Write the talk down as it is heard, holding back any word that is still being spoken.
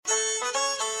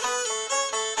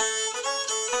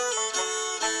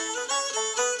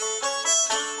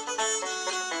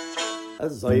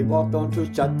As I walked on through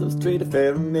Chatham Street, a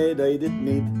fair maid I did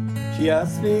meet. She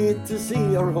asked me to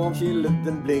see her home, she lived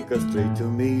in Bleecker Street. To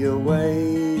me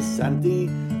away, Santy,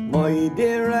 my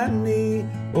dear Annie.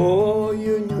 Oh,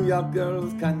 you New York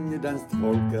girls, can you dance the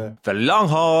polka? The Long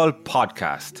Haul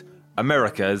Podcast,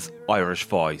 America's Irish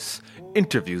Voice.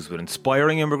 Interviews with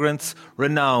inspiring immigrants,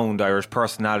 renowned Irish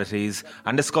personalities,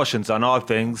 and discussions on all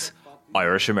things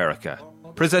Irish America.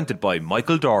 Presented by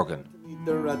Michael Dorgan.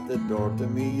 At the door, to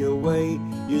me away,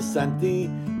 you Santy,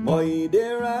 my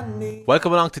dear Annie.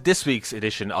 Welcome along to this week's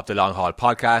edition of the Long Haul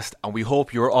Podcast, and we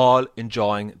hope you're all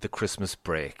enjoying the Christmas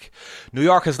break. New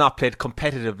York has not played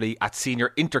competitively at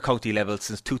senior inter-county level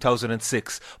since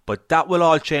 2006, but that will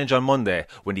all change on Monday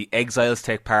when the Exiles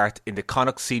take part in the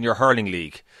Connacht Senior Hurling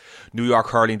League. New York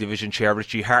Hurling Division Chair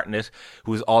Richie Hartnett,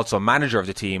 who is also manager of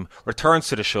the team, returns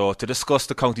to the show to discuss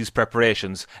the county's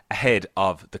preparations ahead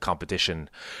of the competition.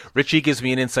 Richie gives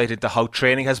me an insight into how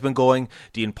training has been going,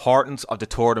 the importance of the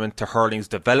tournament to hurling's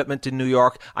development in New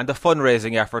York, and the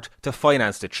fundraising effort to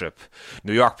finance the trip.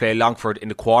 New York play Longford in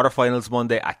the quarterfinals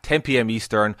Monday at 10 p.m.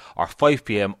 Eastern or 5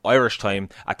 p.m. Irish time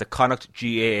at the Connacht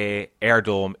GAA Air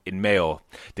Dome in Mayo.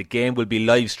 The game will be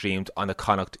live streamed on the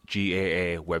Connacht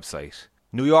GAA website.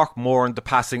 New York mourned the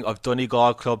passing of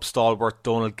Donegal club stalwart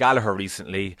Donald Gallagher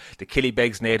recently. The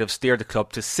Killybegs native steered the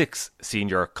club to 6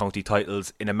 senior county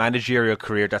titles in a managerial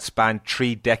career that spanned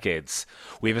 3 decades.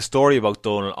 We have a story about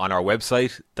Donald on our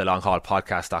website,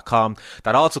 thelonghaulpodcast.com,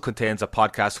 that also contains a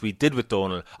podcast we did with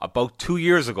Donald about 2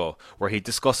 years ago, where he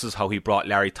discusses how he brought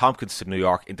Larry Tompkins to New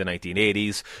York in the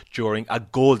 1980s during a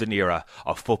golden era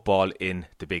of football in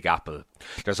the Big Apple.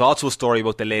 There's also a story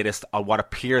about the latest on what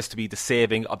appears to be the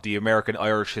saving of the American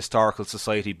Irish Historical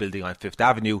Society building on Fifth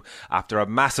Avenue after a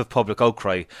massive public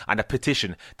outcry and a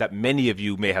petition that many of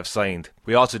you may have signed.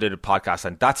 We also did a podcast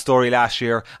on that story last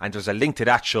year, and there's a link to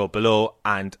that show below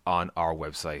and on our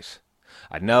website.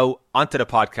 And now, onto the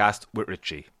podcast with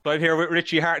Richie. So I'm here with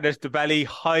Richie Hartnett, the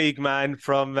Ballyhaig man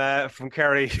from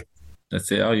Kerry. That's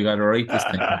it. Oh, you got it right this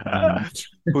time.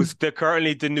 Who's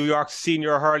currently the New York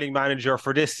Senior Hurling Manager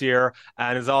for this year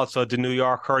and is also the New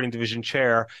York Hurling Division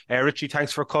Chair. Richie,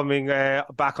 thanks for coming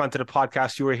back onto the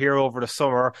podcast. You were here over the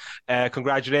summer.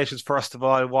 Congratulations, first of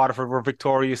all. Waterford were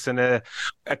victorious in a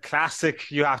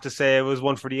classic, you have to say. It was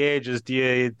one for the ages,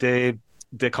 the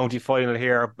county final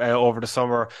here over the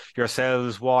summer.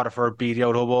 Yourselves, Waterford, beat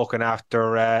out Hoboken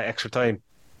after extra time.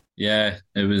 Yeah,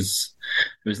 it was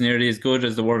nearly as good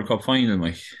as the World Cup final,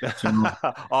 Mike.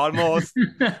 Almost.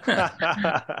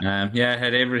 Yeah, it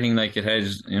had everything. Like, it had,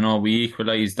 we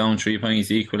equalised down 3 points,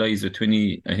 equalised with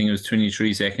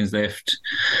 23 seconds left.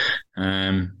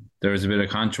 There was a bit of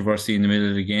controversy in the middle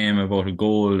of the game about a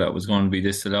goal that was going to be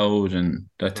disallowed, and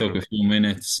that took a few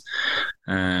minutes.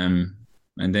 And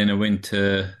then it went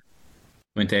to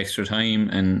extra time,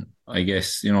 and I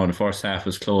guess, the first half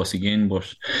was close again,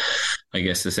 but I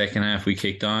guess the second half we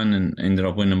kicked on and ended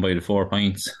up winning by the 4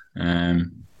 points.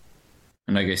 And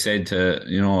like I said to,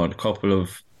 a couple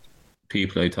of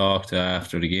people I talked to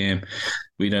after the game,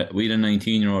 we had a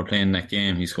 19-year-old playing that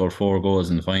game. He scored 4 goals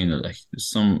in the final. Like,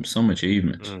 some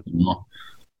achievement,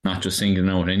 not just singling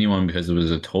out anyone, because it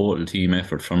was a total team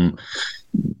effort from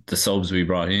the subs we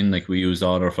brought in. Like, we used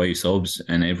all our 5 subs,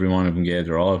 and every one of them gave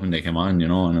their all when they came on,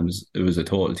 and it was a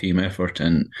total team effort,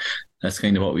 and that's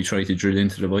kind of what we tried to drill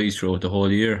into the boys throughout the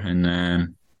whole year.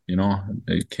 And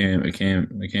it came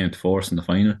to force in the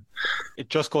final. It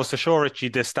just goes to show, Richie,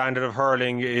 the standard of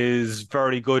hurling is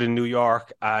very good in New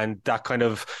York, and that kind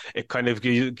of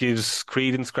gives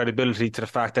credibility to the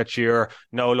fact that you're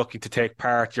now looking to take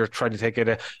part. You're trying to take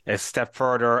it a step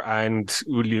further, and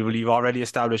you've already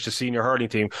established a senior hurling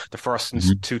team, the first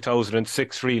since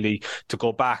 2006, really, to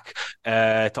go back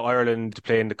to Ireland to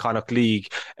play in the Connacht League.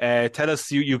 Tell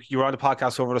us, you were on the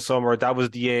podcast over the summer. That was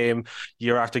the aim.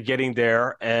 You're after getting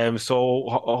there.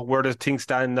 So where do things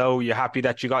stand now? Are you happy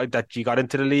that you got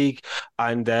into the league,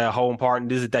 and how important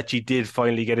is it that you did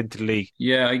finally get into the league?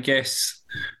 Yeah, I guess,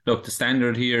 look, the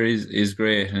standard here is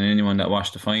great, and anyone that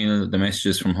watched the final, the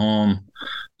messages from home,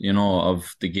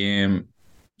 of the game.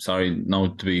 Sorry,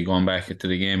 not to be going back to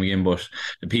the game again, but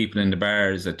the people in the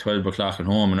bars at 12 o'clock at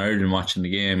home in Ireland watching the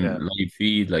game live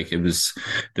feed, like, it was,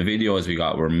 the videos we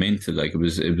got were mental. Like, it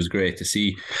was great to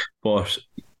see. But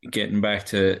getting back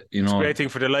to, it's a great thing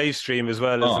for the live stream as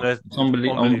well, isn't it? It's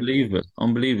unbelievable,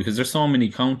 because there's so many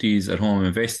counties at home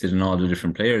invested in all the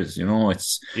different players.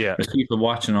 There's people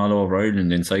watching all over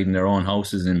Ireland, inside in their own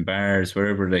houses, in bars,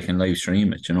 wherever they can live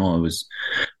stream it. It was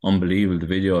unbelievable. The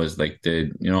videos, like,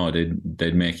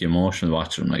 they'd make you emotional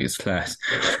watching them. Like, it's class.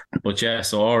 But yeah,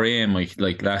 so our aim,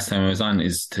 like last time I was on,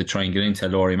 is to try and get into a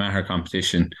Laurie Maher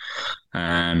competition.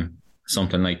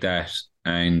 something like that.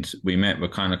 And we met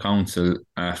with Connacht Council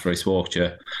after I spoke to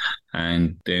you,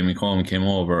 and Damien Coleman came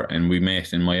over and we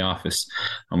met in my office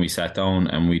and we sat down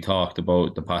and we talked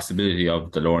about the possibility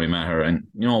of the Lorry Matter. And,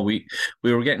 we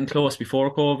were getting close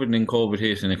before COVID, and then COVID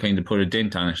hit and it kind of put a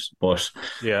dent on it. But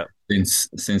yeah,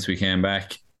 since we came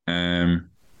back to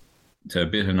a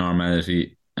bit of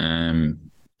normality,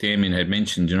 Damien had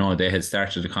mentioned, they had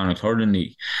started the Connacht Hurling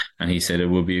League, and he said it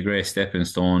would be a great stepping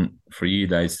stone for you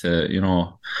guys to,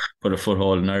 put a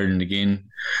foothold in Ireland again,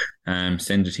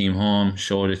 send the team home,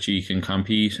 show that you can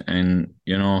compete, and,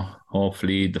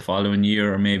 hopefully the following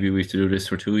year, or maybe we have to do this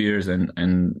for 2 years,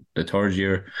 and the third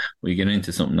year we get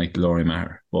into something like the Lorry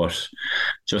Matter. But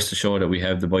just to show that we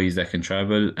have the boys that can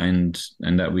travel and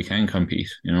that we can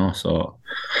compete, so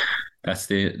that's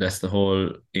the whole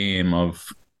aim of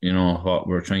what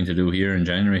we're trying to do here in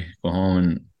January. Go home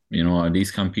and, at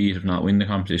least compete, if not win the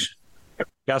competition.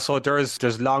 Yeah, so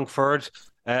there's Longford,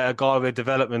 Galway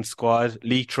Development Squad,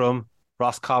 Leitrim,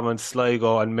 Roscommon,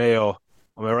 Sligo and Mayo.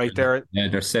 Am I right there? Yeah,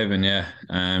 there's 7, yeah.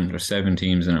 There's 7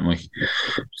 teams in it, Mike.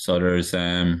 So there's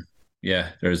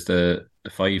there's the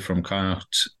 5 from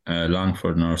Connacht,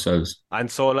 Longford and ourselves.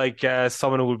 And so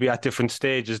someone who would be at different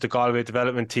stages, the Galway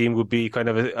Development Team would be kind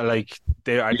of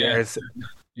there's...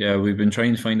 Yeah, we've been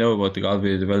trying to find out about the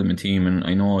Galway Development Team, and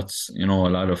I know it's, a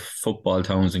lot of football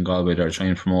towns in Galway that are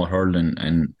trying to promote hurling,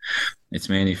 and it's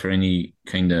mainly for any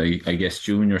kind of, I guess,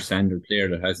 junior standard player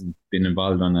that hasn't been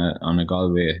involved on a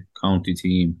Galway county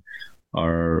team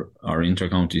or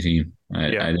inter-county team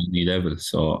at any level.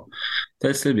 So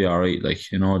they'll still be all right. They're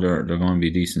going to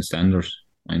be decent standards.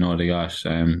 I know they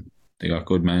got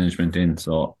good management in.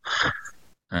 So,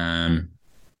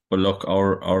 but look,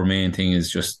 our main thing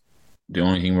is just, the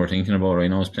only thing we're thinking about right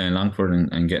now is playing Longford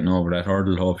and getting over that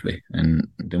hurdle, hopefully, and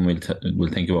then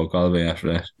we'll think about Galway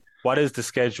after that. What is the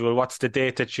schedule? What's the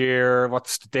date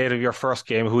what's the date of your first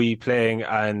game? Who are you playing?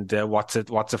 And what's it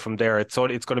from there? It's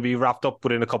going to be wrapped up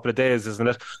within a couple of days, isn't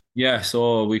it? Yeah.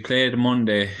 So we played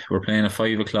Monday. We're playing at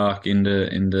 5:00 in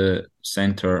the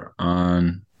centre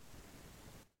on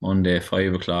Monday,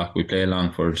 5:00. We play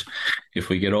Longford. If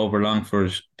we get over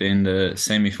Longford, then the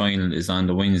semi-final is on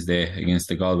the Wednesday against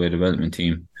the Galway Development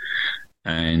Team.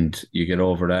 And you get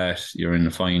over that, you're in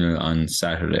the final on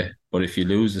Saturday. But if you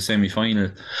lose the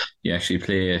semi-final, you actually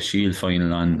play a shield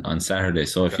final on Saturday.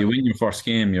 So if you win your first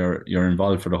game, you're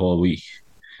involved for the whole week.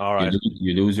 All right.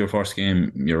 You lose your first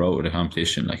game, you're out of the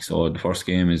competition. So the first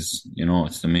game is,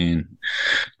 it's the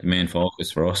main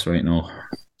focus for us right now.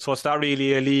 So it's not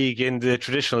really a league in the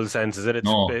traditional sense, is it? It's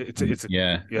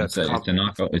a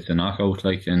knockout. It's a knockout.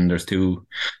 And there's two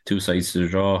sides to the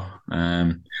draw.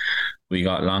 We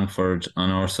got Longford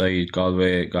on our side.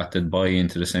 Galway got the bye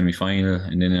into the semi-final,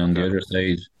 and then on the other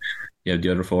side, you have the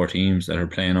other 4 teams that are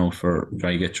playing out for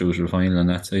trying to get through to the final on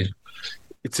that side.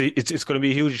 It's going to be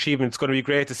a huge achievement. It's going to be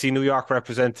great to see New York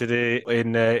represented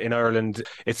in Ireland.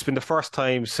 It's been the first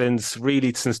time since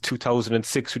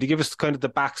 2006. Would you give us kind of the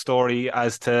backstory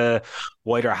as to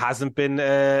why there hasn't been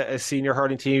a senior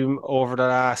hurling team over the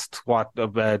last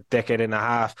decade and a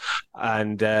half?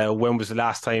 And when was the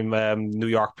last time New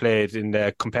York played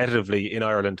competitively in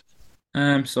Ireland?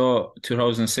 So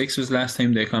 2006 was the last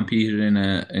time they competed in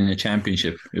a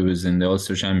championship. It was in the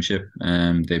Ulster Championship.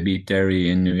 They beat Derry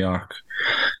in New York,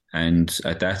 and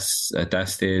at that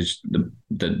stage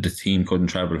the team couldn't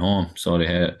travel home, so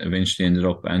they eventually ended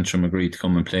up, Antrim agreed to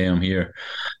come and play them here,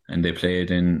 and they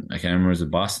played in, I can't remember, was it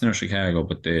Boston or Chicago,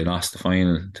 but they lost the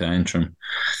final to Antrim.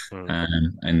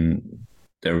 And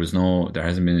there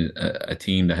hasn't been a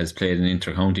team that has played an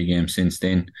inter-county game since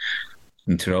then.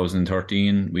 In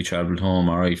 2013, we travelled home,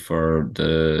 for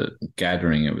the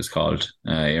gathering, it was called.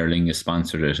 Aer Lingus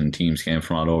sponsored it, and teams came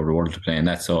from all over the world to play in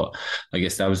that. So I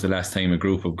guess that was the last time a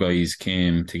group of guys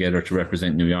came together to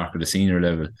represent New York at the senior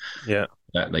level. Yeah.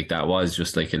 That was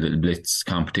just like a little blitz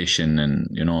competition, and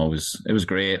it was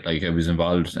great. I was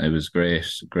involved. It was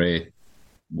great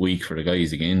week for the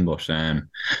guys again. But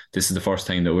this is the first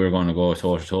time that we're going to go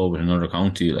toe to toe with another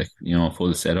county,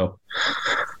 full setup.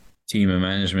 Team and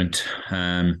management.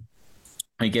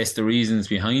 I guess the reasons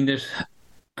behind it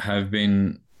have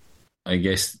been,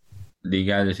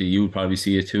 legality. You'll probably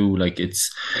see it too.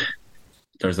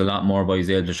 There's a lot more boys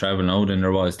able to travel now than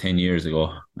there was 10 years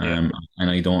ago. And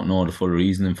I don't know the full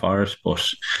reasoning for it, but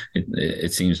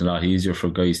it seems a lot easier for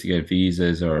guys to get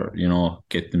visas or,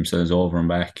 get themselves over and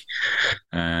back.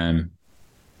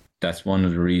 That's one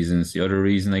of the reasons. The other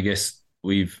reason, I guess,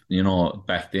 we've,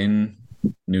 back then,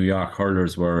 New York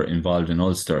hurlers were involved in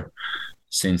Ulster.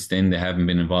 Since then, they haven't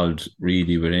been involved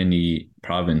really with any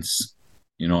province,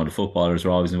 the footballers are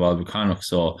always involved with Connacht,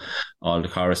 so all the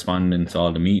correspondence,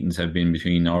 all the meetings have been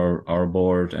between our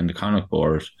board and the Connacht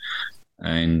board.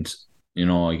 And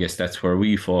I guess that's where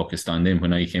we focused on. Then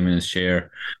when I came in as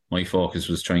chair, my focus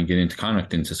was trying to get into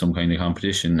Connacht into some kind of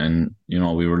competition. And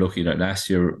we were lucky that last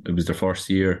year it was the first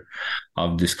year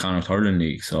of this Connacht Hurling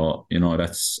League. So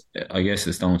that's, I guess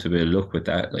it's down to a bit of luck with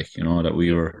that. Like that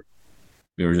we were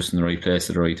just in the right place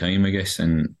at the right time, I guess.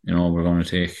 And we're going to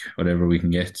take whatever we can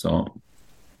get. So.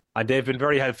 And they've been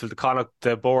very helpful, the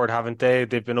Connacht board, haven't they?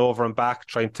 They've been over and back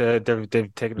trying to. They've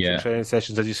taken them to training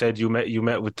sessions, as you said. You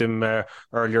met with them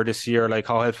earlier this year. Like,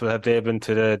 how helpful have they been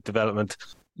to the development?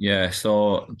 Yeah,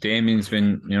 so Damien's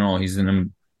been,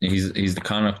 he's the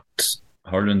Connacht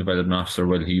Hurling development officer.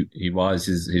 Well, he was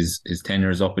his tenure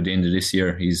is up at the end of this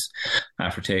year. He's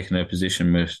after taking a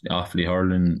position with Offaly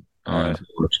Hurling.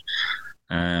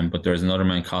 But there's another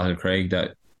man, Cathal Craig,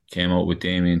 that came out with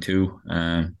Damien too.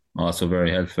 Also very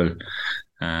helpful.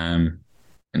 And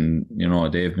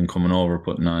they've been coming over,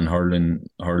 putting on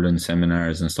hurling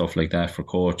seminars and stuff like that for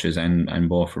coaches and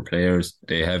both for players.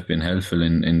 They have been helpful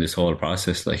in this whole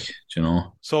process,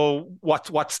 So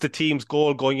what's the team's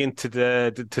goal going into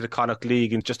the Connacht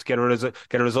League, and just to get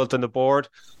a result on the board?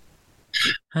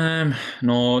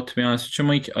 No, to be honest with you,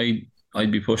 Mike, I'd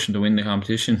be pushing to win the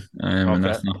competition, and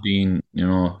that's not being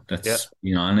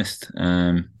being honest.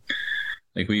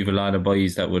 Like, we have a lot of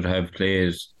boys that would have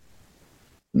played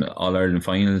All-Ireland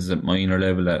finals at minor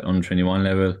level, at under 21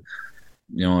 level.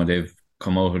 They've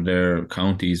come out of their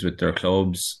counties with their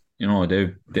clubs.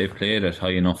 They've played at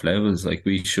high enough levels. Like,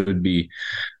 we should be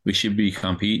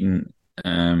competing.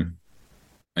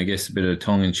 I guess a bit of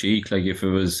tongue in cheek. Like, if we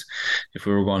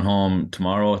were going home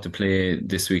tomorrow to play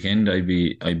this weekend, I'd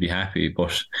be happy.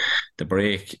 But the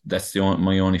break, that's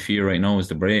my only fear right now, is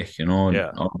the break.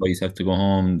 Our boys have to go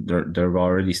home. They've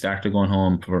already started going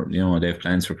home for, they have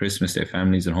plans for Christmas. They have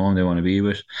families at home they want to be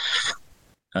with.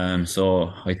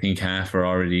 So I think half are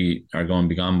going to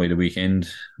be gone by the weekend.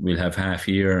 We'll have half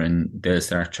here, and they'll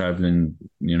start travelling,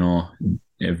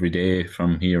 every day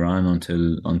from here on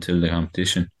until the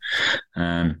competition.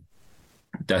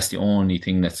 That's the only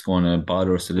thing that's going to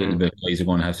bother us a little bit. Guys are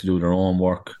going to have to do their own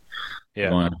work.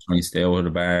 They're going to have to try and stay out of the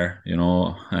bar.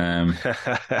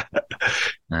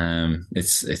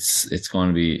 It's going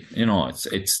to be,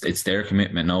 it's their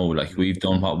commitment now. Like, we've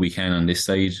done what we can on this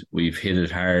side. We've hit it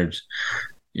hard.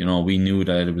 We knew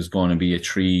that it was going to be a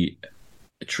three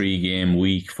game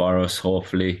week for us.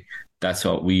 Hopefully, that's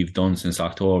what we've done since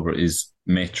October, is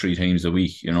met 3 times a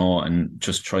week, and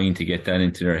just trying to get that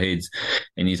into their heads.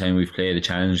 Anytime we've played a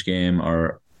challenge game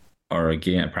or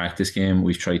a practice game,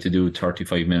 we've tried to do a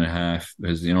 35-minute half,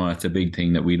 because that's a big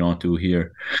thing that we don't do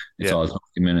here. It's all 30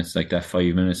 minutes. Like, that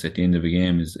 5 minutes at the end of a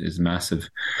game is massive.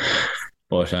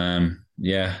 But like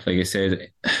I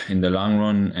said, in the long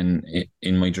run and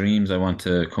in my dreams, I want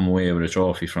to come away with a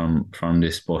trophy from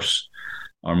this. But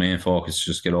our main focus is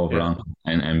just get over on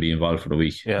and be involved for the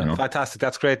week. Yeah, fantastic.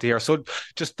 That's great to hear. So,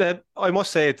 just I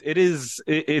must say,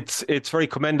 it's very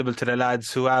commendable to the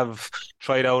lads who have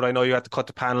tried out. I know you had to cut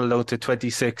the panel down to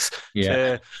 26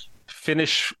 to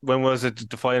finish. When was it?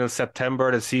 The final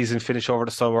September. The season finish over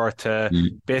the summer to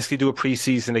basically do a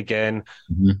pre-season again.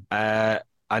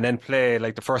 And then play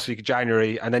like the first week of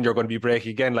January, and then you're going to be breaking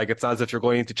again. Like, it's as if you're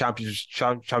going into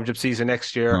championship season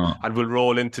next year, and we'll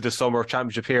roll into the summer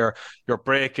championship here. You're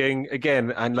breaking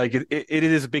again, and like it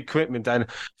is a big commitment. And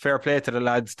fair play to the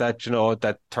lads that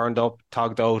that turned up,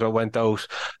 togged out, or went out.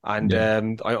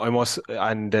 And I must.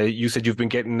 And you said you've been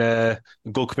getting a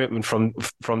good commitment from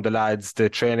the lads. The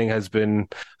training has been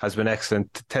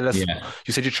excellent. Tell us. You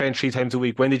said you trained 3 times a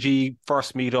week. When did you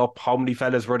first meet up? How many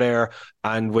fellas were there?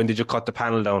 And when did you cut the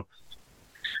panel down?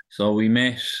 So we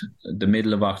met the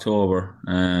middle of October.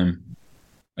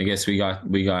 I guess we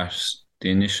got the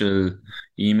initial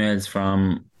emails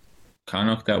from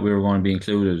Connacht that we were going to be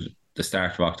included the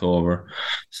start of October.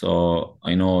 So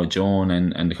I know Joan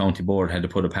and the county board had to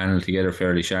put a panel together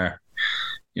fairly sharp.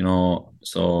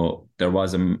 So there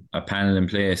was a panel in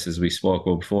place, as we spoke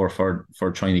about before, for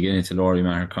trying to get into the Rory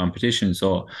Maher competition.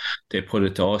 So they put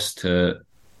it to us to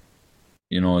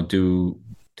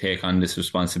take on this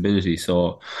responsibility.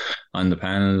 So on the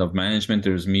panel of management,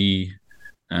 there's me,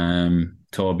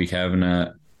 Toby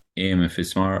Kavanagh, Eamon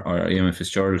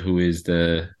Fitzgerald, who is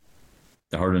the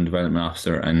Hurling Development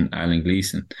Officer, and Alan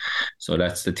Gleeson. So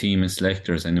that's the team and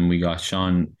selectors. And then we got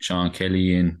Sean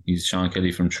Kelly in. He's Sean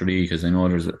Kelly from Tralee, because I know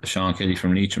there's a Sean Kelly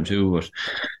from Leitrim too, but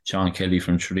Sean Kelly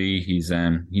from Tralee, he's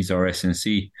our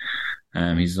SNC.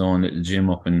 He's his own little gym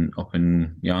up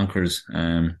in Yonkers.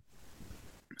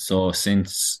 So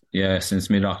since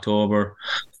mid-October,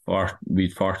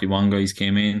 we'd 41 guys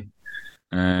came in,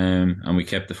 and we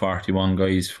kept the 41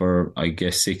 guys for, I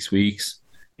guess, 6 weeks.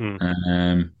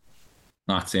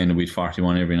 Not saying that we'd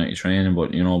 41 every night of training,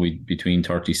 but we'd between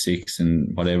 36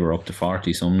 and whatever up to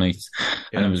 40 some nights.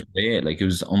 And it was great. Like, it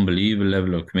was unbelievable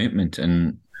level of commitment,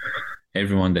 and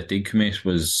everyone that did commit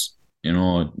was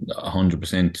 100%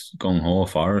 gung-ho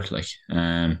for it. Like,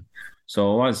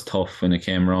 so it was tough when it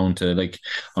came around to, like,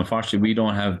 unfortunately we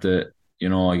don't have the,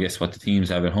 I guess what the teams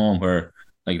have at home, where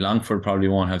like Longford probably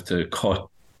won't have to cut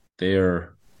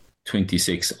their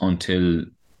 26 until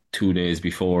 2 days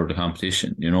before the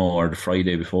competition, or the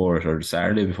Friday before it or the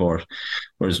Saturday before it.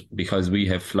 Whereas because we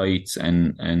have flights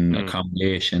and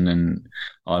accommodation and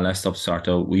all that stuff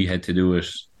sorted out, we had to do it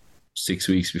 6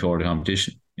 weeks before the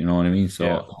competition. You know what I mean?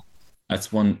 So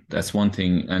that's one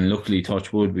thing. And luckily,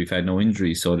 touch wood, we've had no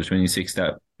injuries. So the 26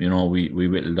 that we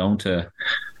whittled down to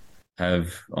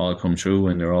have all come true,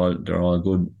 and they're all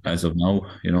good as of now.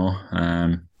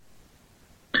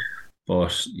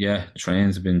 But yeah,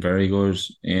 trains have been very good.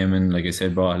 Eamon, like I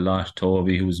said, brought a lot.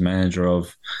 Toby, who was manager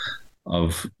of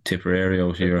Tipperary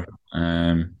out here,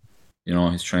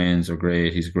 his trains are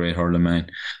great. He's a great hurling man.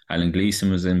 Alan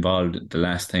Gleeson was involved the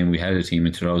last time we had a team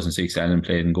in 2006. Alan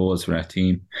played in goals for that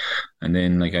team. And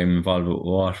then, like, I'm involved with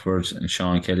Waterford, and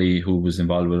Sean Kelly, who was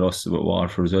involved with us with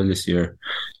Waterford as well this year.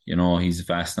 He's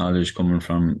vast knowledge coming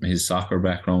from his soccer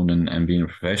background and being a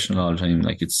professional all the time.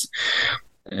 Like, it's,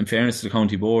 in fairness to the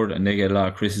county board, and they get a lot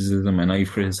of criticism, and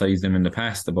I've criticised them in the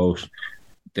past about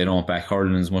they don't back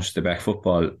hurling as much as they back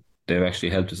football. They've actually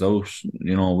helped us out,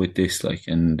 with this, like,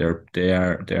 and they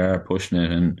are pushing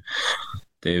it, and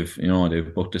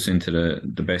they've booked us into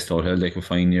the best hotel they could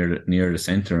find near the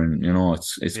centre, and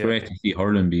it's great to see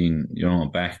hurling being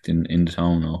backed in the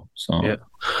town now. So yeah,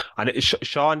 and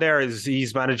Sean there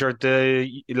he's manager at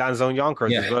the Lansdowne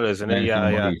Yonkers as well, isn't he?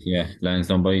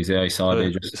 Lansdowne Boys. Yeah, I saw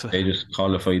they just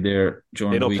qualified there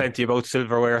during the week. They know plenty about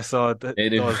silverware, so they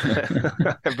do.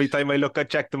 Every time I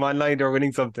check them online, they're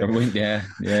winning something. I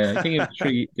think it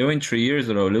was they went 3 years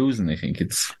without losing. I think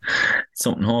it's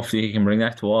something. Hopefully he can bring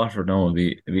that to Waterford now. It'd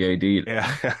be ideal.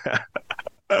 Yeah.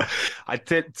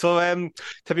 Tell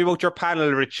me about your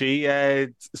panel, Richie.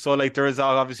 So, like, there is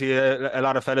obviously a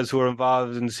lot of fellas who were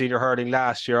involved in the senior hurling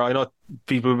last year. I know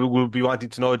people will be wanting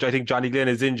to know. I think Johnny Glynn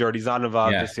is injured; he's not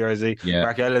involved this year, is he? Yeah.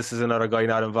 Mark Ellis is another guy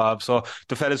not involved. So,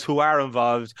 the fellas who are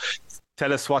involved,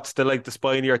 tell us what's the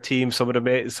spine of your team. Some of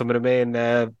the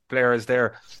main players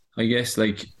there. I guess,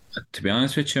 like, to be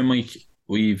honest with you, Mike,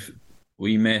 we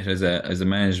met as a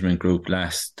management group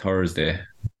last Thursday,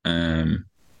 and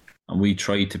we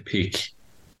tried to pick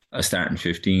a starting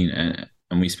 15, and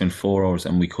we spent 4 hours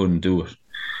and we couldn't do it.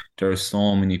 There are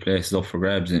so many places up for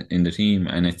grabs in the team,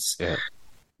 and it's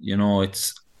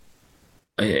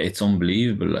it's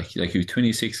unbelievable. Like you've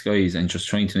 26 guys, and just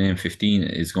trying to name 15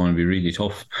 is going to be really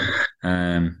tough.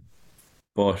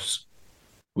 But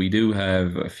we do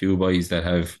have a few boys that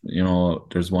have,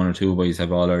 there's 1 or 2 boys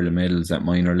have all Ireland medals at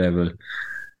minor level.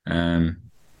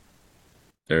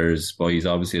 There's boys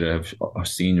obviously that have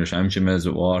senior championship medals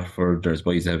at Waterford. There's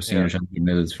boys that have senior championship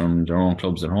medals from their own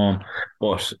clubs at home.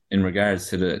 But in regards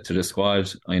to the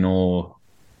squad, I know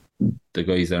the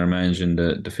guys that are managing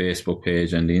the Facebook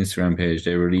page and the Instagram page,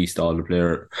 they released all the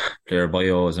player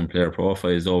bios and player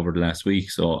profiles over the last week.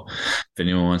 So if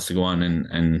anyone wants to go on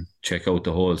and check out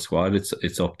the whole squad,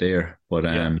 it's up there. But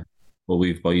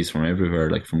we've boys from everywhere,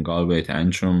 like from Galway to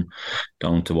Antrim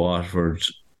down to Waterford.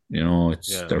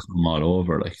 They're from all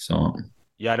over, like, so.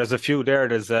 Yeah, there's a few there.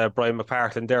 There's Brian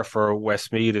McPartland there for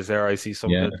Westmeath is there. I see some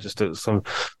of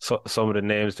the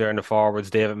names there in the forwards.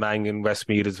 David Mangan,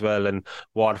 Westmeath as well, and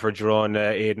Waterford, your own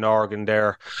Aidan Organ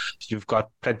there. You've got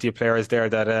plenty of players there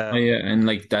that. And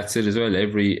like that's it as well.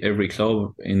 Every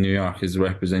club in New York is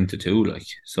represented too. Like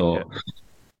so,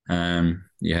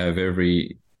 you have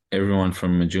everyone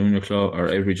from a junior club, or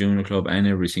every junior club and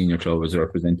every senior club is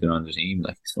represented on the team.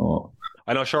 Like so.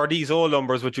 I know, sure, these old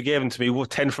numbers, which you gave them to me,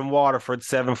 10 from Waterford,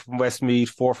 7 from Westmeath,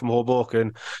 4 from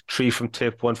Hoboken, 3 from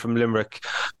Tip, 1 from Limerick,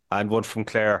 and 1 from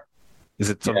Clare.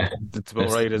 Is it something? That's about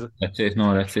right, is it? That's it.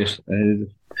 No, that's it.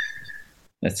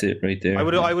 That's it right there.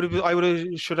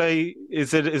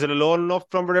 Is it a low enough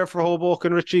number there for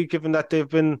Hoboken, Richie, given that they've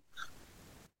been...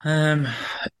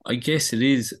 I guess it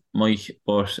is, Mike,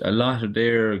 but a lot of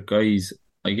their guys,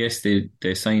 I guess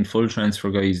they signed full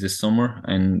transfer guys this summer,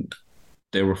 and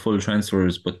they were full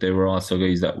transfers, but they were also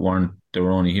guys that they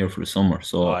were only here for the summer,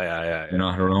 so they're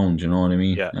not around, you know what I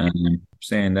mean? Yeah.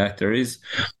 Saying that, there is,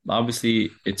 obviously,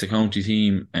 it's a county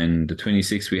team, and the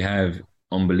 26 we have,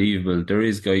 unbelievable. There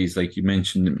is guys, like you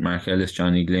mentioned, Mark Ellis,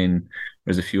 Johnny Glynn,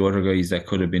 there's a few other guys that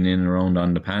could have been in and around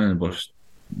on the panel, but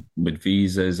with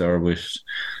visas or with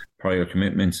prior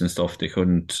commitments and stuff, they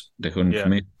couldn't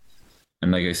commit.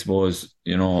 And like, I suppose,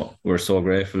 we're so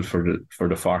grateful for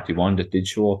the 41 that did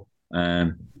show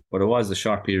up. But it was a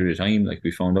short period of time. Like,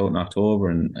 we found out in October,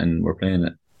 and we're playing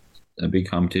a big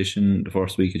competition the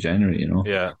first week of January.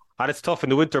 Yeah. And it's tough in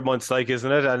the winter months, like,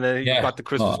 isn't it? And then you've got the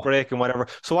Christmas break and whatever.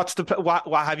 So what's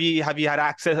what have you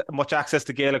had much access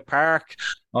to Gaelic Park?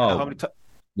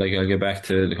 Like, I'll get back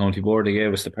to the county board. They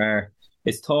gave us the park.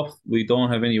 It's tough. We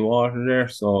don't have any water there,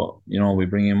 so we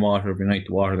bring in water every night.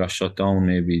 The water got shut down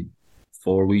maybe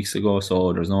 4 weeks ago,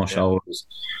 so there's no showers,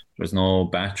 there's no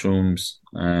bathrooms.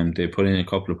 They put in a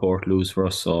couple of portaloos for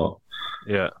us, so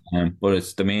but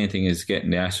it's the main thing is getting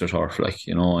the AstroTurf,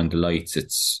 and the lights.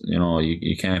 It's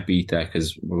you can't beat that,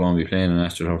 because we're going to be playing on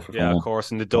AstroTurf for of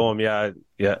course, in the dome. No,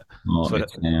 so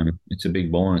it's a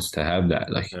big bonus to have that.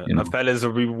 And fellas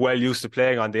will be well used to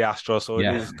playing on the Astro, so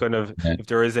it is kind of if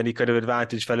there is any kind of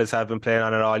advantage, fellas have been playing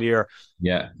on it all year.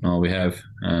 We have.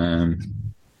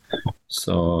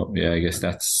 So I guess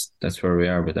that's where we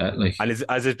are with that. And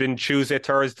has it been Tuesday,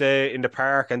 Thursday in the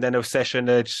park, and then a session,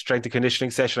 a strength and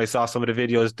conditioning session? I saw some of the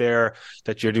videos there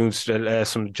that you're doing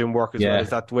some gym work as well. Is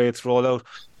that the way it's rolled out?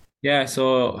 Yeah.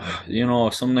 So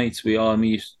some nights we all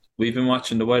meet. We've been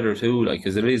watching the weather too,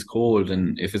 because it is cold,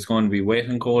 and if it's going to be wet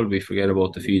and cold, we forget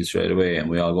about the field straight away, and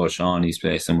we all go to Shawnee's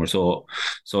place, and we're so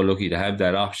lucky to have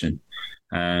that option.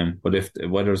 But if the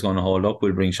weather's going to hold up,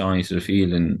 we'll bring Shawnee to the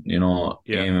field, and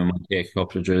Eamon might take a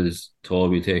couple of drills,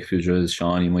 Toby will take a few drills,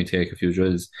 Shawnee might take a few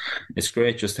drills. It's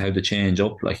great just to have the change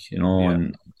up,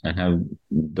 and have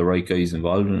the right guys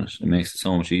involved in it. It makes it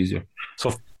so much easier.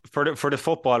 So for the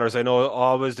footballers, I know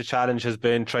always the challenge has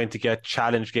been trying to get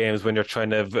challenge games when you're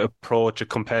trying to approach a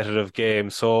competitive game.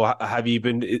 So have you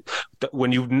been,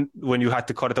 when you had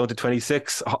to cut it down to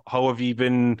 26, how have you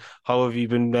been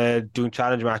doing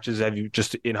challenge matches? Have you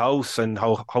just in-house, and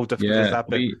how difficult has that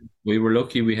been? We were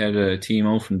lucky. We had a team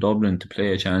out from Dublin to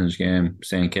play a challenge game,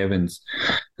 St. Kevin's.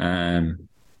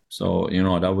 So,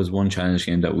 that was one challenge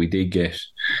game that we did get.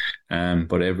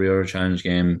 But every other challenge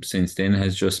game since then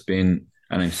has just been,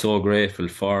 and I'm so grateful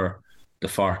for the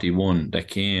 41 that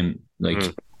came.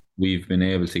 We've been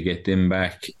able to get them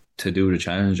back to do the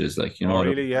challenges. Oh,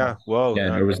 really? Yeah. Wow.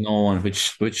 Yeah, there was no one,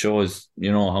 which shows,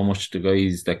 how much the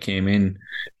guys that came in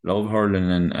love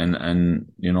hurling, and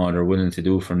they're willing to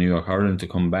do for New York hurling to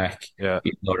come back. Yeah.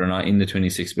 Even though they're not in the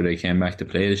 26, but they came back to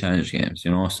play the challenge games.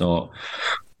 So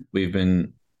we've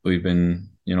been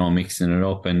mixing it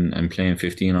up and playing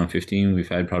 15 on 15. We've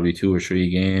had probably 2 or 3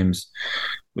 games.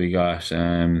 We got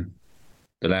the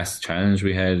last challenge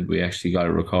we had, we actually got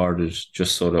it recorded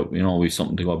just so that we've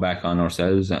something to go back on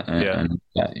ourselves and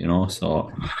that,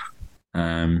 so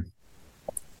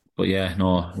but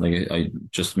I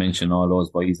just mentioned all those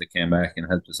boys that came back and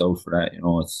helped us out for that.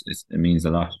 It means a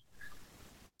lot.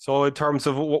 So in terms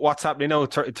of what's happening now,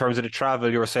 in terms of the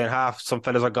travel, you were saying some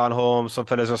fellas are gone home, some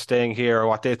fellas are staying here.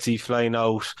 What dates are you flying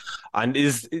out? And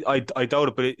I doubt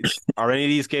it, but are any of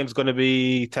these games going to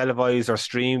be televised or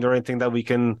streamed or anything that we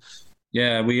can?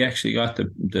 Yeah, we actually got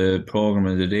the program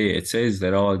of the day. It says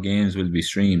that all games will be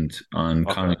streamed on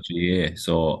Connacht GA.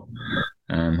 So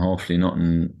hopefully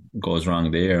nothing goes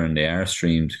wrong there, and they are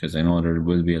streamed, because I know there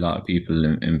will be a lot of people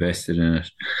invested in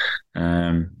it.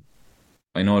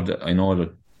 I know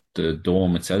that the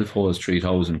dome itself holds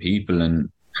 3,000 people, and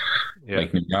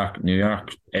New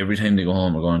York, every time they go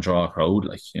home, we're going to draw a crowd.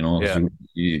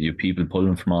 You have people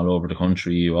pulling from all over the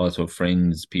country. You also have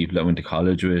friends, people that went to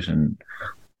college with, and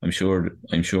I'm sure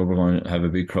we're going to have a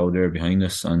big crowd there behind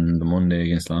us on the Monday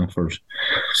against Longford.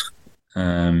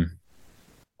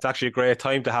 It's actually a great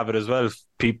time to have it as well.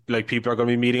 People are going to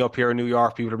be meeting up here in New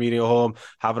York. People are meeting at home.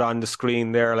 Have it on the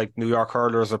screen there. Like New York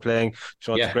hurlers are playing.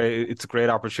 It's great. It's a great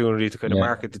opportunity to kind of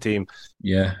market the team.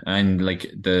 Yeah, and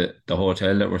the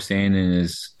hotel that we're staying in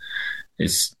is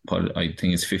I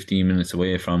think it's 15 minutes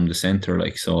away from the centre.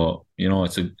 It's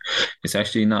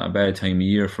actually not a bad time of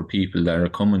year for people that are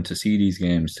coming to see these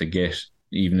games to get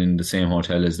even in the same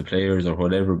hotel as the players or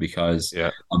whatever, because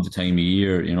of the time of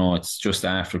year. It's just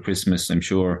after Christmas. I'm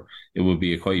sure it will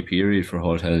be a quiet period for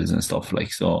hotels and stuff.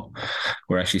 So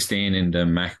we're actually staying in the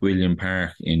McWilliam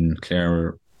Park in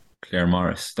Clare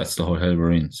Morris. That's the hotel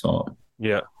we're in. So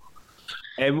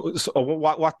so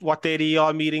what day are you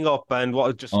all meeting up, and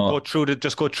go through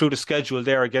the schedule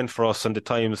there again for us and the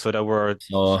time, so that we're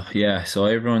so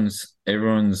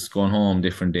everyone's going home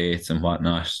different dates and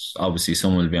whatnot. Obviously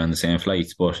some will be on the same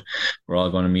flights, but we're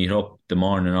all going to meet up the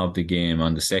morning of the game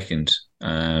on the 2nd.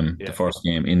 The first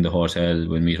game in the hotel,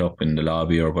 we'll meet up in the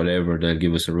lobby or whatever. They'll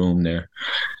give us a room there,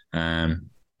 and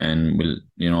and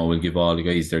we'll give all the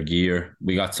guys their gear.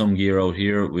 We got some gear out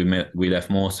here. We left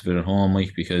most of it at home,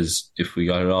 Mike, because if we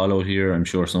got it all out here, I'm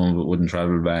sure some of it wouldn't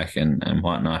travel back and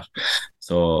whatnot.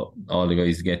 So all the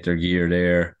guys get their gear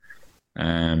there.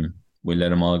 We'll let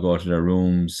them all go to their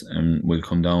rooms, and we'll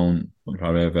come down. We'll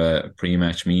probably have a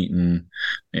pre-match meeting,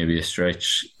 maybe a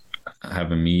stretch,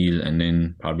 have a meal, and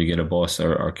then probably get a bus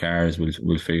or cars.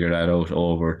 We'll figure that out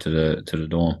over to the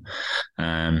dome.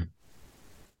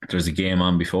 There's a game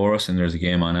on before us and there's a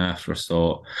game on after.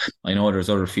 So I know there's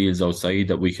other fields outside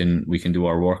that we can do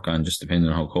our work on, just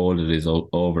depending on how cold it is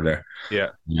over there. Yeah.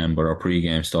 But our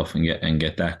pre-game stuff and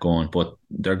get that going. But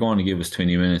they're going to give us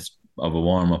 20 minutes of a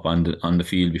warm up on the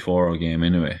field before our game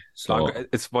anyway. So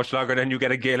it's much longer than you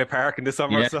get at Gaelic Park in the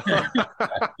summer. Yeah. So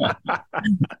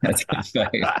that's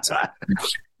fact.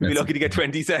 You'll be lucky to get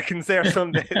 20 seconds there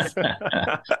some days.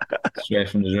 Straight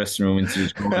from the dressing room into the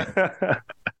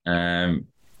scrum.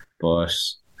 But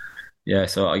yeah,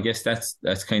 so I guess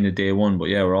that's kind of day one. But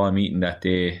yeah, we're all meeting that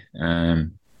day,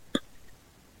 and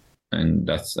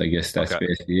that's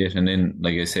basically it. And then,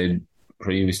 like I said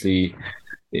previously,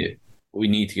 we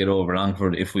need to get over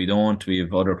Longford. If we don't, we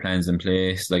have other plans in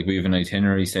place. Like, we have an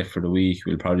itinerary set for the week.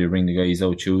 We'll probably bring the guys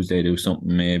out Tuesday, do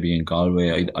something maybe in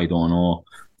Galway. I don't know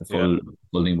the full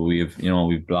thing, but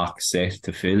we've blocks set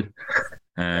to fill.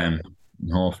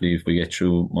 Hopefully, if we get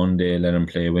through Monday, let them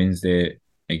play Wednesday.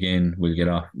 Again, we'll get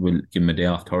off. We'll give them a day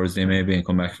off Thursday maybe, and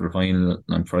come back for the final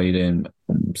on Friday and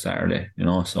Saturday.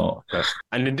 So.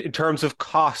 And in terms of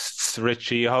costs,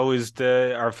 Richie, how is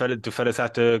do fellas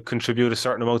have to contribute a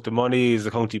certain amount of money? Is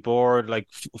the county board, like,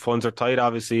 funds are tight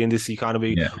obviously in this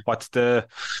economy? Yeah.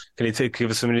 Can you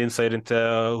give us some insight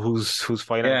into who's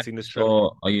financing this trip?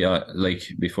 So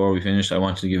before we finish, I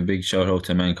wanted to give a big shout out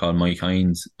to a man called Mike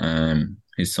Hines.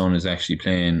 His son is actually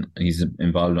playing. He's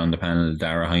involved on the panel,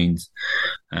 Dara Hines.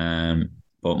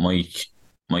 But Mike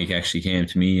actually came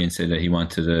to me and said that he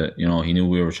wanted to, he knew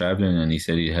we were travelling and he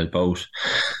said he'd help out.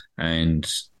 And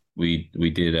we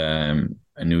did a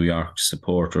New York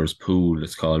supporters pool,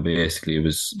 it's called. Basically, it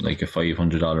was like a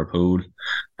 $500 pool.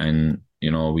 And,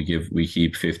 we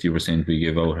keep 50%, we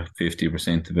give out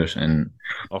 50% of it. And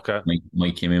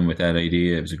Mike came in with that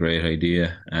idea. It was a great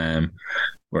idea.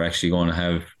 We're actually going to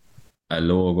have a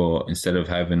logo. Instead of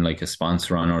having like a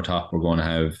sponsor on our top, we're going to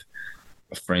have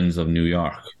Friends of New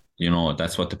York.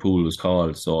 That's what the pool was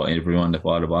called. So everyone that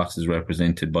bought a box is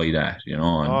represented by that.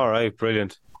 All right,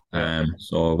 brilliant.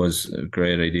 So it was a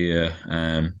great idea.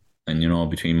 And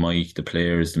between Mike, the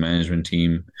players, the management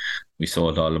team, we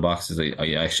sold all the boxes.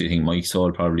 I actually think Mike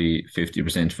sold probably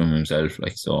 50% from himself.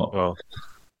 Wow.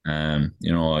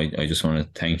 I just want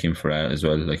to thank him for that as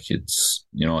well. Like, it's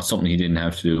it's something he didn't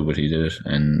have to do, but he did it,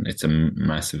 and it's a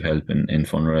massive help in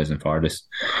fundraising for this.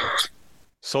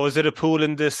 So is it a pool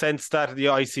in the sense that the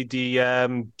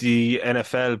ICD, the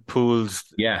NFL pools?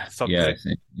 Yeah,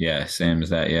 same as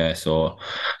that. Yeah, so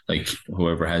like,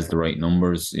 whoever has the right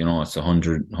numbers, it's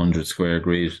 100 square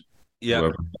grid. Yeah,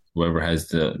 whoever has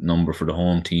the number for the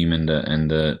home team and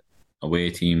the away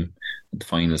team, the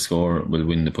final score will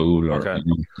win the pool.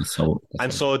 So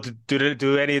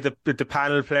do any of the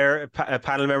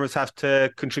panel members have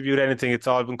to contribute anything? It's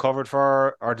all been covered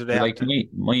for, or do they have to?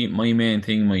 My main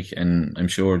thing, Mike, and I'm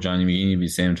sure Johnny McGeaney will be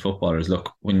the same to footballers.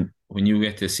 Look, when you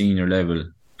get to senior level,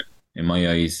 in my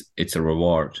eyes, it's a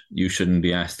reward. You shouldn't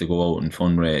be asked to go out and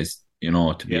fundraise,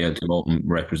 to be able to go out and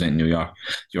represent New York.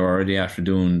 You're already after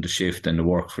doing the shift and the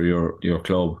work for your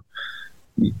club.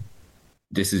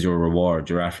 This is your reward.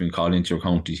 You're after being called into your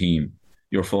county team.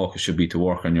 Your focus should be to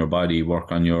work on your body, work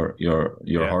on your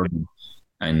hurling,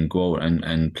 and go out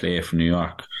and play for New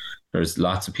York. There's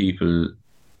lots of people,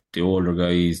 the older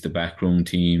guys, the backroom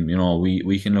team.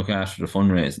 We can look after the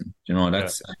fundraising.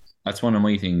 That's one of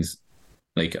my things.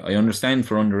 Like, I understand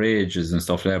for underages and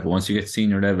stuff like that, but once you get to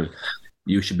senior level,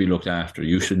 you should be looked after.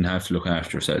 You shouldn't have to look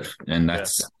after yourself, and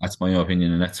that's my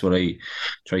opinion, and that's what I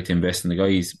try to invest in the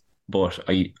guys. But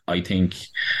I think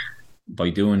by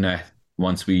doing that,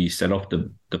 once we set up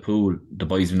the pool, the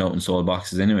boys went out and sold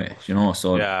boxes anyway,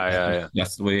 So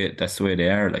that's the way they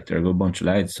are. Like, they're a good bunch of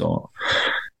lads. So,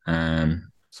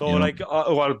 my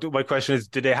question is,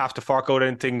 did they have to fork out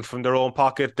anything from their own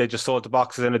pocket? They just sold the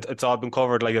boxes and it's all been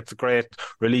covered. Like, it's a great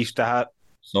relief to have.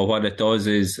 So what it does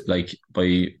is, like,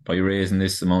 by raising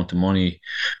this amount of money,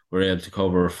 we're able to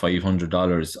cover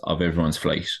 $500 of everyone's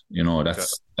flight.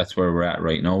 That's where we're at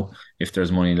right now. If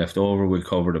there's money left over, we'll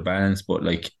cover the balance. But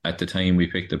like, at the time we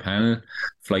picked the panel,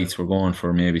 flights were going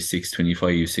for maybe $625,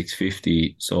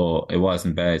 $650. So it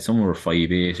wasn't bad. Some were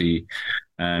 $580.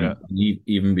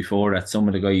 Even before that, some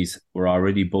of the guys were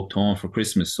already booked home for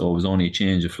Christmas, so it was only a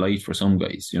change of flight for some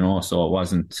guys, so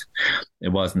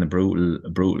it wasn't a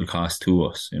brutal cost to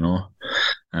us,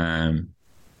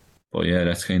 but yeah,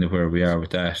 that's kind of where we are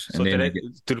with that. So And then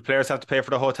do the players have to pay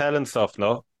for the hotel and stuff?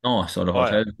 No. no, so Oh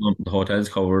yeah. the hotel's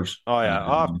covered. Oh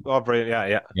yeah. Brilliant.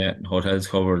 Yeah. Yeah, the hotel's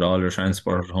covered. All their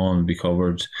transport at home will be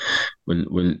covered.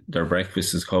 Their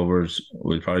breakfast is covered.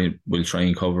 We'll try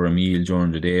and cover a meal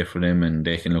during the day for them, and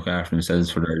they can look after themselves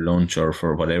for their lunch or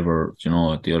for whatever,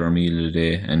 the other meal of the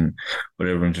day, and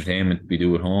whatever entertainment we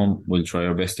do at home, we'll try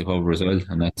our best to cover as well.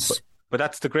 And that's. But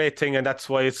that's the great thing, and that's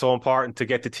why it's so important to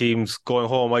get the teams going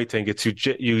home. I think it's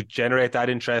you generate that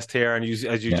interest here, and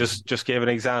as you just gave an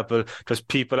example, there's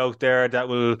people out there that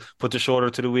will put the shoulder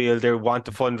to the wheel. They want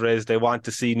to fundraise, they want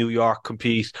to see New York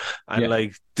compete,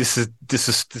 and this is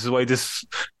why this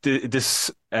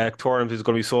tournament is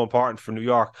going to be so important for New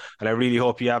York. And I really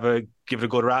hope you give it a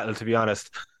good rattle. To be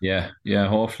honest, yeah.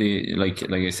 Hopefully, like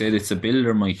I said, it's a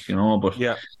builder, Mike. But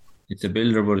yeah. It's a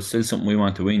builder, but it's still something we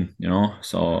want to win,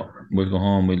 So we'll go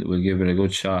home, we'll give it a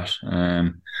good shot,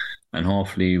 and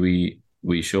hopefully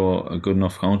we show a good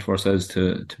enough count for ourselves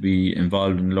to be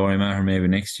involved in Lower Maher maybe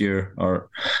next year or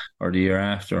the year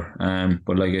after.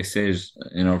 But like I said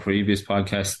in our previous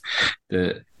podcast,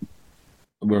 we're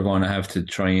going to have to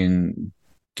try and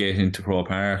get into Pro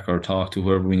Park or talk to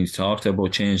whoever we need to talk to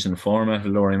about changing the format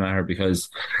of Lower Maher, because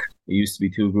it used to be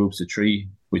 2 groups of 3,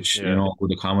 which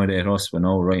would accommodate us. But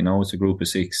right now it's a group of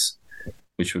 6,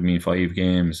 which would mean 5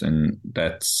 games, and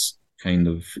that's kind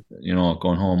of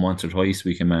going home once or twice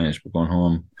we can manage, but going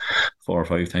home 4 or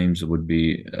 5 times it would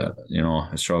be a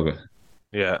struggle.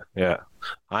 Yeah,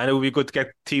 and it would be good to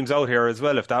get teams out here as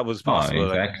well if that was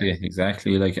possible.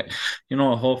 Exactly. Like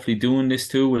hopefully doing this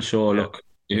too will show. Look,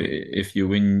 if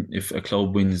a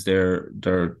club wins their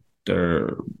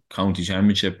county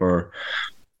championship or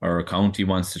a county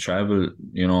wants to travel,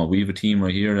 we have a team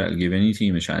right here that'll give any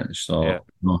team a challenge. So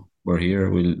we're here.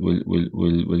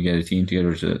 We'll get a team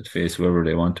together to face whoever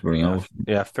they want to bring out.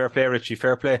 Yeah, fair play, Richie.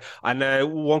 Fair play.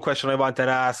 And one question I wanted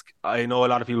to ask: I know a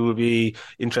lot of people will be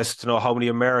interested to know how many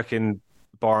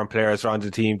American-born players are on the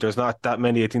team. There's not that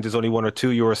many. I think there's only 1 or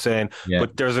 2. You were saying,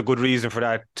 but there's a good reason for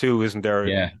that too, isn't there?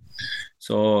 Yeah.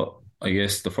 So I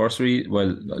guess the first we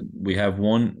have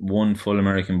one full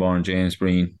American-born, James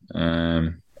Breen.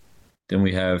 Then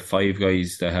we have 5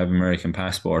 guys that have American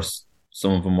passports.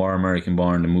 Some of them were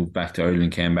American-born and moved back to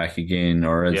Ireland, came back again,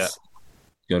 or else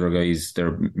the other guys,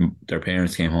 their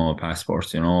parents came home with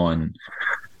passports, and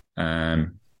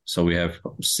so we have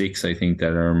 6, I think,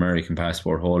 that are American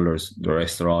passport holders. The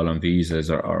rest are all on visas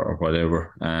or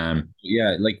whatever.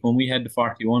 Like when we had the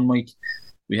 41, Mike,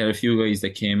 we had a few guys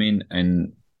that came in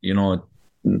and,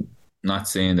 not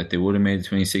saying that they would have made the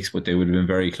 26, but they would have been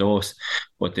very close.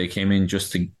 But they came in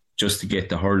just to get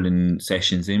the hurling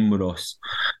sessions in with us,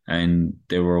 and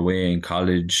they were away in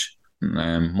college.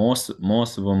 Most of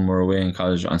them were away in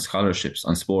college on scholarships,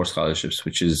 on sports scholarships,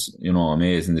 which is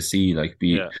amazing to see. Like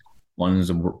one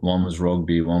was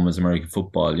rugby, one was American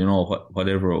football.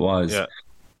 Whatever it was,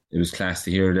 it was class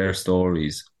to hear their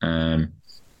stories.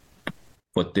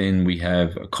 But then we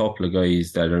have a couple of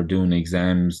guys that are doing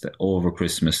exams over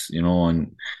Christmas,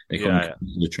 and they come to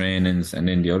the trainings. And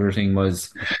then the other thing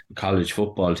was the college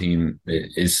football team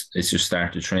is just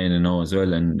started training now as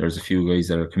well. And there's a few guys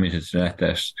that are committed to that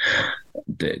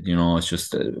it's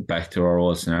just back to our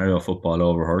old scenario, football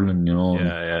over hurling,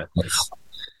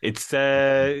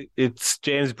 It's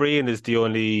James Breen is the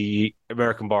only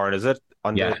American-born, is it?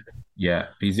 Yeah,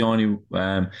 he's the only.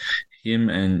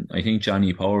 Him and I think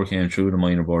Johnny Power came through the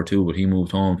minor board too, but he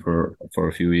moved home for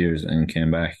a few years and came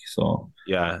back. So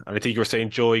and I think you were saying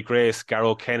Joey Grace,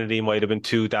 Garrow Kennedy might have been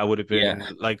 2 that would have been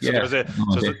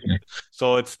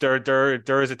so it's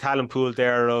there is a talent pool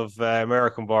there of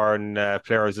American-born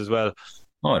players as well.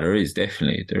 Oh, there is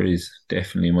definitely,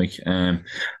 Mike. And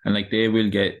like they will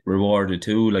get rewarded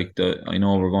too. Like I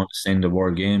know we're going to send the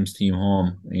World Games team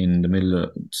home in the middle of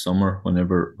summer,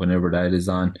 whenever that is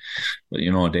on. But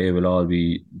they'll all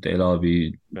be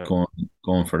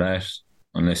going for that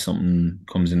unless something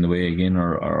comes in the way again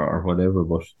or whatever.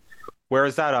 But where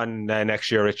is that on next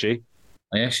year, Richie?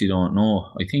 I actually don't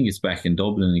know. I think it's back in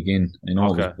Dublin again. I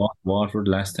know it was Waterford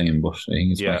last time, but I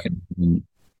think it's back in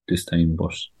this time.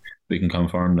 But we can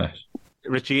confirm that.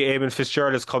 Richie, Eamon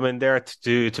Fitzgerald has come in there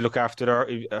to look after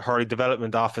their hurling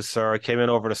development officer. Came in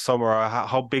over the summer.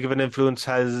 How big of an influence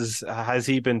has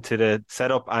he been to the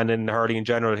setup and in hurling in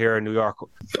general here in New York?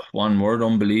 One word,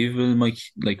 unbelievable, Mike.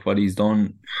 Like what he's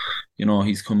done.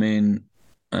 He's come in.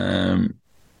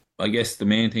 I guess the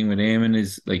main thing with Eamon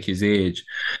is like his age.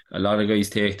 A lot of guys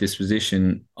take this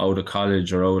position out of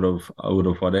college or out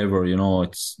of whatever,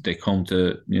 it's they come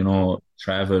to,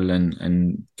 travel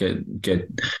and get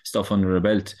stuff under a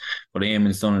belt. But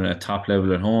Eamon's done it at top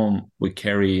level at home with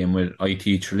Kerry and with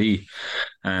IT Tralee.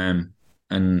 And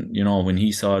when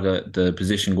he saw the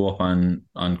position go up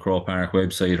on Crow Park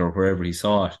website or wherever he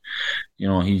saw it,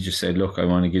 he just said, look, I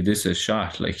want to give this a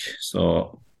shot. Like,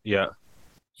 so yeah,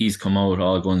 he's come out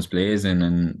all guns blazing,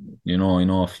 and I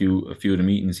know a few of the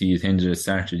meetings he attended at the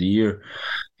start of the year.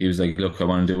 He was like, look, I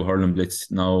want to do Hurling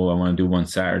Blitz now, I want to do one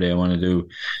Saturday,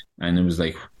 and it was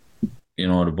like,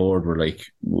 the board were like,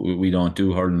 we don't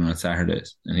do hurling on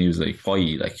Saturdays. And he was like,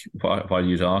 why? Like, what are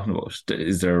you talking about?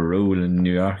 Is there a rule in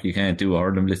New York you can't do a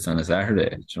hurling blitz on a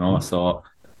Saturday? So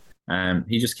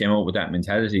he just came out with that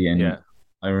mentality. And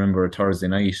I remember a Thursday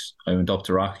night, I went up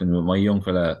to Rockland with my young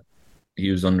fella.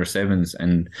 He was under sevens,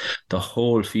 and the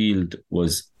whole field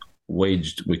was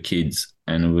wedged with kids.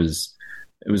 And it was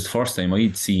the first time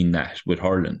I'd seen that with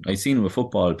hurling. I'd seen it with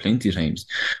football plenty of times.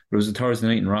 But it was a Thursday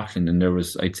night in Rockland, and there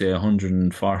was, I'd say,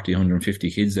 140,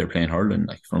 150 kids there playing hurling,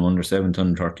 like from under 7 to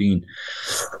under 13.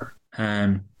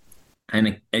 And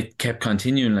it kept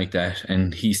continuing like that.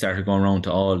 And he started going around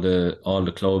to all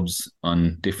the clubs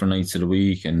on different nights of the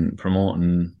week and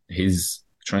promoting his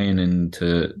training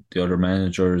to the other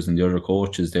managers and the other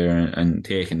coaches there, and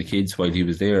taking the kids while he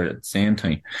was there at the same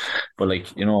time. But he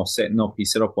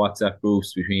set up WhatsApp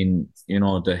groups between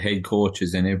the head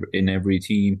coaches in every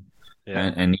team,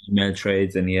 and email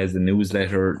threads, and he has a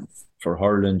newsletter for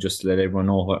hurling just to let everyone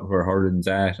know where hurling's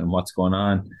at and what's going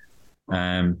on.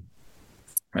 And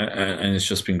it's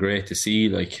just been great to see.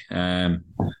 Where can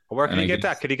you get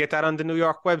that? Could you get that on the New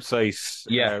York website?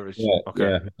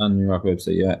 Okay, on the New York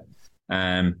website, yeah.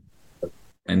 And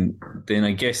then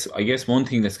I guess one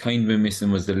thing that's kind of been missing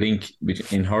was the link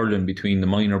in hurling between the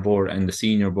minor board and the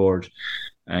senior board.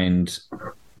 And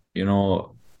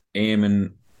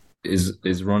Eamon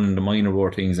is running the minor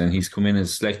board things, and he's come in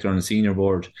as selector on the senior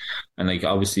board. And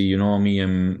obviously, me,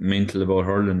 I'm mental about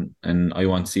hurling, and I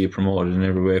want to see it promoted in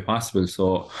every way possible.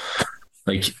 So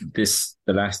the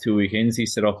last 2 weekends, he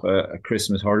set up a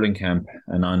Christmas hurling camp,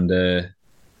 and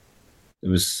it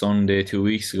was Sunday 2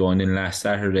 weeks ago, and then last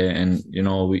Saturday, and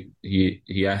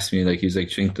he asked me, he's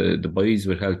like, think the boys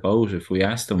would help out if we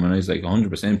asked them, and I was like,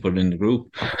 100% put it in the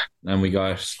group. And we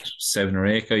got 7 or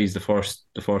 8 guys the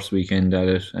first weekend at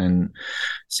it, and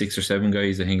 6 or 7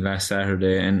 guys I think last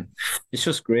Saturday. And it's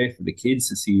just great for the kids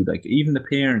to see, even the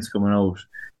parents coming out,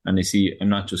 and they see I'm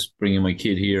not just bringing my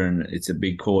kid here and it's a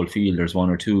big cold field, there's 1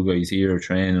 or 2 guys here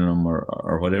training them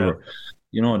or whatever.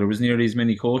 There was nearly as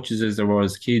many coaches as there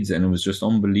was kids, and it was just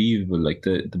unbelievable.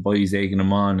 The boys egging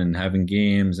them on and having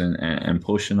games and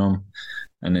pushing them,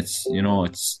 and it's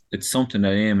something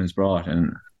that Eamon's brought,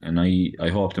 and I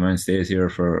hope the man stays here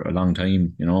for a long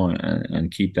time,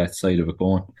 and keep that side of it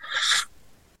going.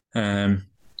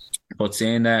 But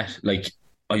saying that,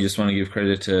 I just want to give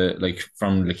credit to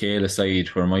from the Kayla side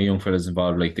where my young fellas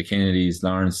involved, the Kennedys,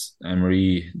 Lawrence and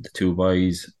Marie, the 2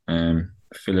 boys,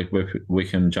 Philip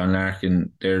Wickham, John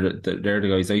Larkin. They're the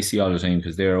guys I see all the time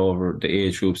because they're over the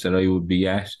age groups that I would be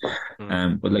at.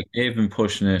 But they've been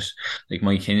pushing it.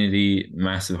 Mike Kennedy,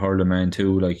 massive hurling man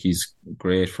too. He's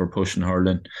great for pushing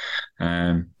hurling.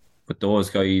 But those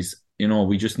guys,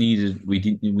 we just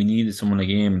needed someone like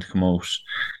Eamon to come out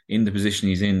in the position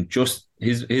he's in. Just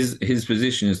his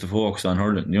position is to focus on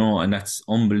hurling, and that's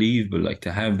unbelievable.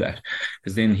 To have that,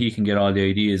 because then he can get all the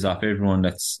ideas off everyone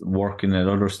that's working at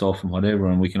other stuff and whatever,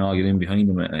 and we can all get in behind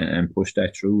him and push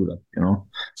that through.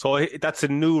 So that's a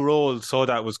new role. So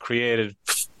that was created.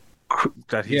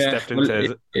 That he stepped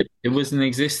into. It was in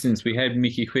existence. We had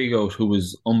Mickey Quigg out, who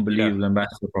was unbelievable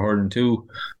ambassador for hurling too,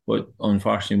 but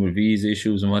unfortunately with visa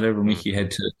issues and whatever, Mickey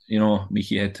had to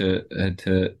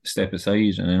step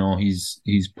aside. And I know he's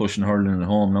pushing hurling at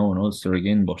home now in Ulster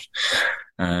again. But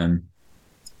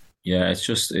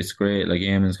it's great.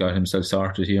 Eamon's got himself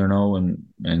sorted here now, and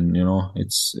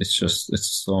it's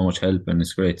so much help, and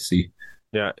it's great to see.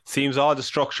 Yeah, it seems all the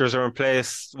structures are in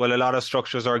place. Well, a lot of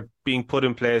structures are being put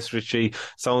in place, Richie.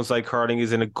 Sounds like hurling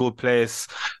is in a good place.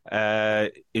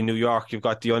 In New York, you've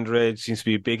got the underage. Seems to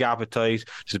be a big appetite.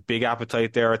 There's a big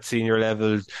appetite there at senior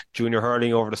level. Junior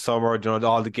hurling over the summer,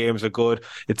 all the games are good.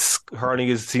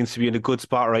 Hurling seems to be in a good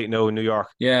spot right now in New York.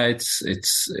 Yeah, it's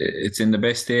in the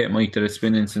best state, Mike, that it's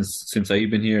been in since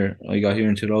I've been here. I got here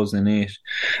in 2008.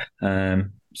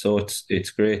 So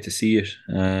it's great to see it.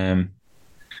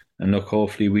 And look,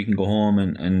 hopefully we can go home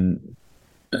and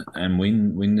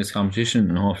win this competition,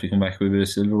 and hopefully come back with a bit of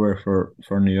silverware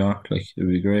for New York. It would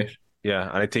be great. Yeah,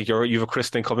 and I think you've a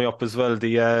christening coming up as well.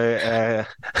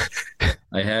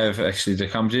 I have actually. The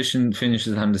competition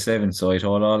finishes on the 7th, so I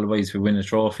told all the boys if we win a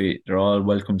trophy, they're all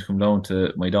welcome to come down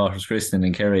to my daughter's christening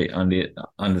in Kerry on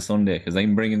the Sunday, because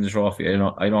I'm bringing the trophy.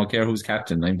 I don't care who's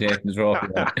captain. I'm taking the trophy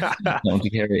down to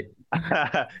Kerry.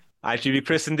 I should be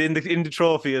christened in the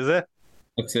trophy, is it?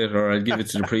 That's it, or I'll give it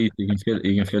to the priest. You can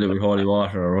fill it with holy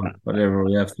water or whatever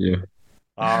we have to do.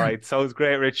 All right, sounds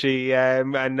great, Richie.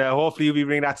 And hopefully you'll be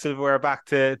bringing that silverware back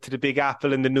to the Big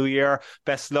Apple in the new year.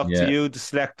 Best luck to you, the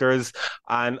selectors,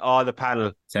 and all the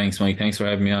panel. Thanks, Mike. Thanks for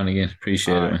having me on again.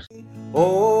 Appreciate it, man.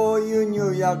 Oh, you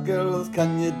New York girls,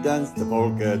 can you dance the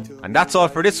polka too? And that's all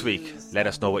for this week. Let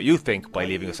us know what you think by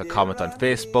leaving us a comment on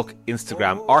Facebook,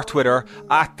 Instagram or Twitter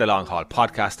at The Long Haul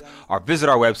Podcast, or visit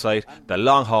our website,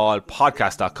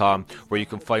 thelonghaulpodcast.com, where you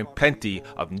can find plenty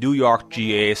of New York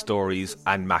GAA stories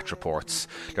and match reports.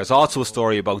 There's also a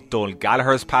story about Donald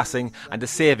Gallagher's passing and the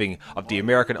saving of the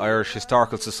American Irish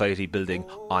Historical Society building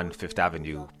on Fifth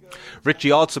Avenue.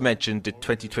 Richie also mentioned the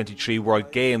 2023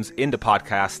 World Games in the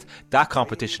podcast. That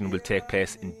competition will take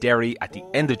place in Derry at the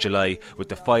end of July, with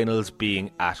the finals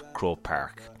being at Croke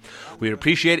Park. We'd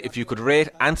appreciate if you could rate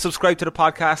and subscribe to the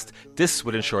podcast. This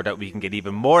would ensure that we can get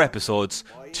even more episodes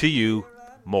to you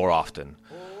more often.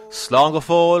 Slán go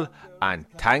fóill, and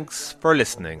thanks for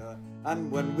listening.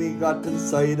 And when we got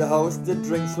inside the house, the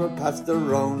drinks were passed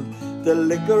around. The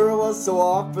liquor was so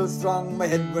awful strong, my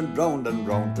head went round and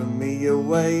round to me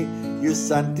away. You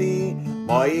Santy,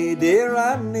 my dear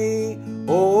Annie,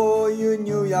 oh, you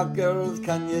New York girls,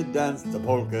 can you dance the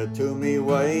polka to me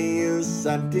way? You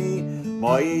Santy,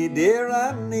 my dear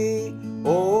Annie,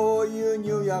 oh, you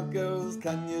New York girls,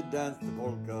 can you dance the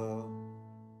polka?